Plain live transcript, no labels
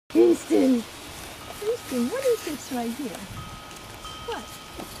Winston! Winston, what is this right here? What?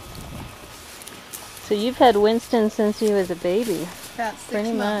 So you've had Winston since he was a baby. About 6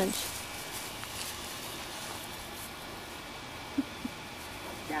 Pretty months.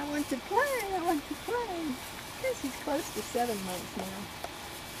 I want to play, I want to play. I guess he's close to 7 months now.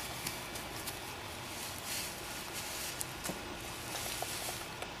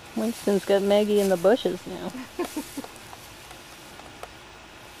 Winston's got Maggie in the bushes now.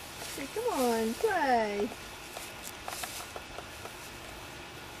 Hey, come on, play.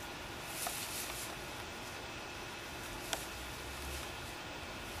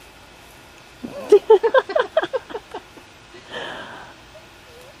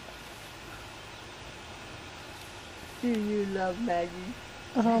 Do you love Maggie?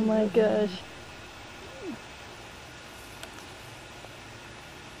 Oh my gosh.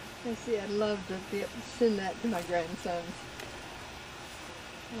 I see, I'd love to be able to send that to my grandsons.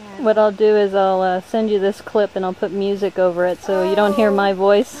 Yeah. What I'll do is I'll send you this clip and I'll put music over it so you don't hear my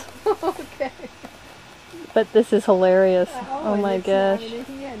voice. Okay. But this is hilarious. Oh and my it's gosh. Not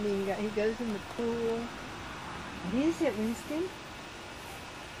anything yet. And then he goes in the pool. What is it, Winston?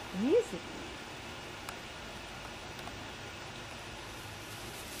 What is it?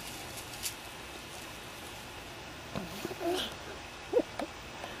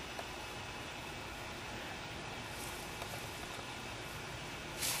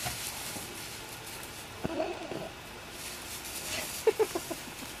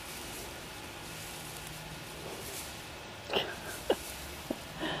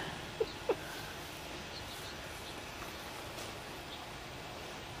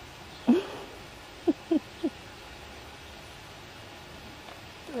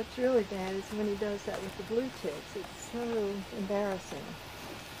 What's really bad is when he does that with the blue ticks. It's so embarrassing.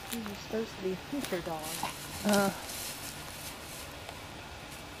 These are supposed to be hunter dogs.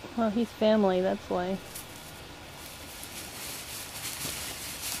 Well, he's family, that's why.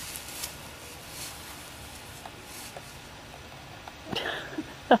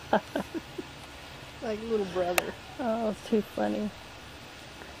 Like little brother. Oh, it's too funny.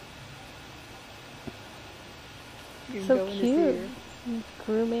 You can So go in his cute. ear. He's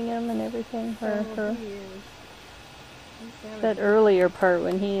grooming him and everything. Or Oh, her. he is. He's That earlier part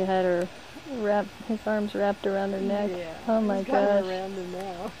when he had her his arms wrapped around her neck. Yeah. Oh my He's got her gosh. around him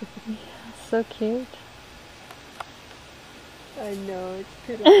now. So cute. I know, it's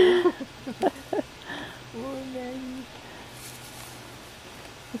pitiful. Poor Maggie.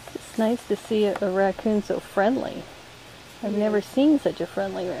 It's just nice to see a raccoon so friendly. I've never seen such a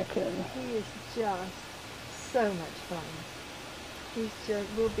friendly raccoon. He is just so much fun. He's just,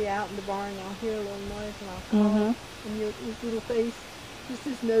 we'll be out in the barn and I'll hear a little noise and I'll call him, and his little face, just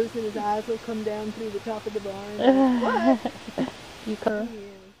his nose and his eyes will come down through the top of the barn. What? You can. He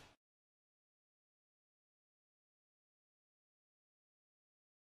is.